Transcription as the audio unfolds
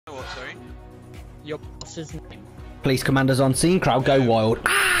Sorry? Your boss's name. Police commanders on scene, crowd go wild.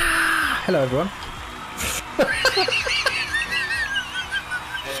 Ah! Hello, everyone.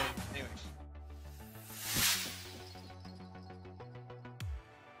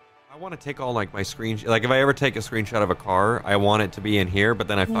 I want to take all like my like if I ever take a screenshot of a car, I want it to be in here, but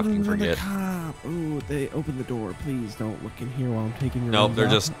then I fucking forget. Oh, they open the door. Please don't look in here while I'm taking your. Nope, they're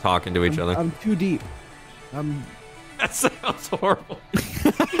just talking to each other. I'm too deep. That sounds horrible.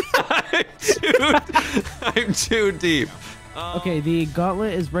 I'm too deep. Okay, the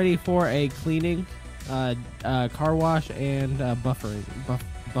gauntlet is ready for a cleaning, car wash, and buffering.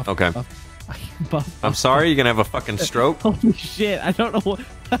 Okay. Buff. I'm sorry, you're gonna have a fucking stroke. Holy shit! I don't know what.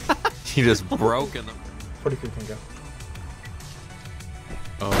 You just broke in the. 43 can go.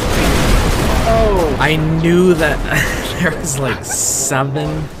 Oh! I knew that there was like 7.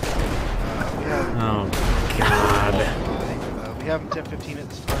 Oh god. We have 10-15 at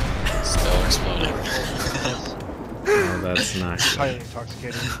this time. Still exploding. Oh, that's not good. Highly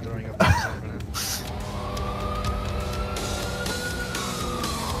intoxicated, throwing up.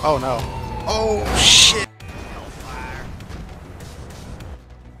 Oh no. Oh shit!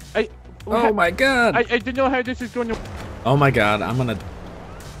 Oh my god! I didn't know how this is going to. Oh my god, I'm gonna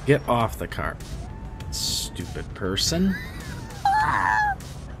get off the car. Stupid person.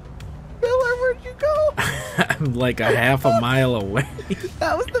 Miller, where'd you go? I'm like a half a mile away.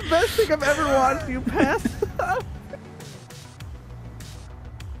 That was the best thing I've ever watched you pass.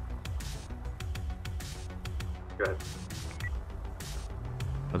 Good.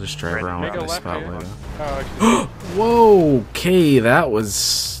 I'll just drive around with this spot later. Oh, Whoa, okay, that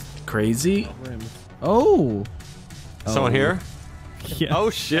was crazy. Oh. Someone here? Yeah. Oh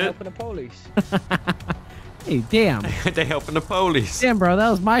shit! helping the police. Hey, damn. They helping the police. Damn, bro, that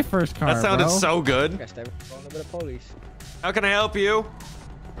was my first car. That sounded bro. so good. Guess they were calling the police. How can I help you?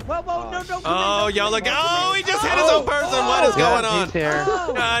 Whoa, no. Oh, y'all look. Oh, he just hit his own person. What is going on? He's here.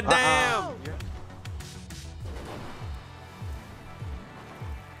 God damn.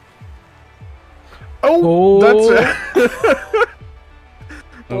 Oh, that's it.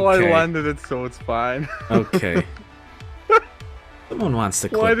 Well, Okay. I landed it, so it's fine. Okay. Someone wants to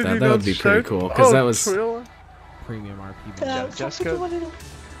Why clip did that. you That not would be pretty shout? cool. Because that was. Trailer? Premium RP. Jessica. What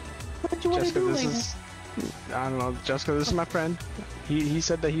you want to Jessica, do? this is. I don't know, Jessica. This is my friend. He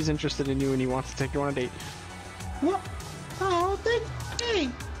said that he's interested in you and he wants to take you on a date. What? Oh, thank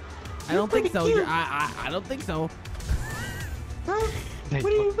you. I don't think so. I don't think so. Huh? Hey, What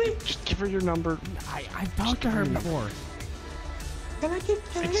do you look, mean? just give her your number. I've talked to her before. Can I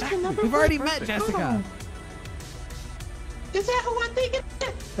get your number? We've already met, Jessica. Is that who I'm thinking?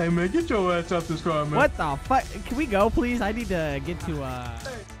 Hey, man, get your ass off this car, man. What the fuck? Can we go, please? I need to get to,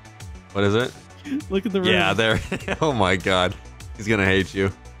 What is it? look at the room. Yeah, there. Oh my god. He's gonna hate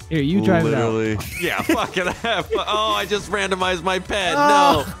you. Here, you drive Literally. it out. Yeah, fuck it. Oh, I just randomized my pet.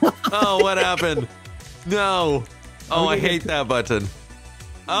 Oh. No. Oh, what happened? No. Oh, I hate that button.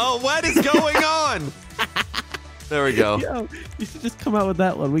 Oh, what is going on? There we go. Yo, you should just come out with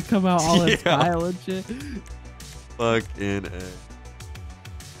that one. We come out all in Yeah. style and shit. Fucking A.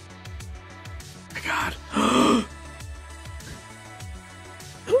 My god.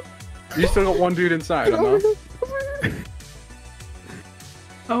 You still got one dude inside, huh?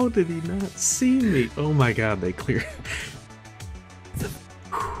 How did he not see me? Oh my god, they cleared.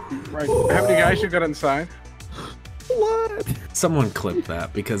 Right. How many guys you got inside? What? Someone clip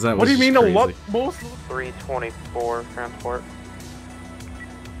that because that What was do you mean just a lot? crazy. Most? 324 transport.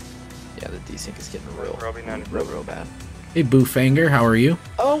 Yeah, the desync is getting real bad. Hey, Boofanger, how are you?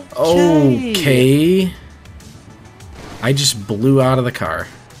 Okay. Okay. I just blew out of the car.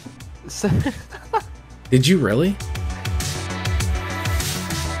 Did you really?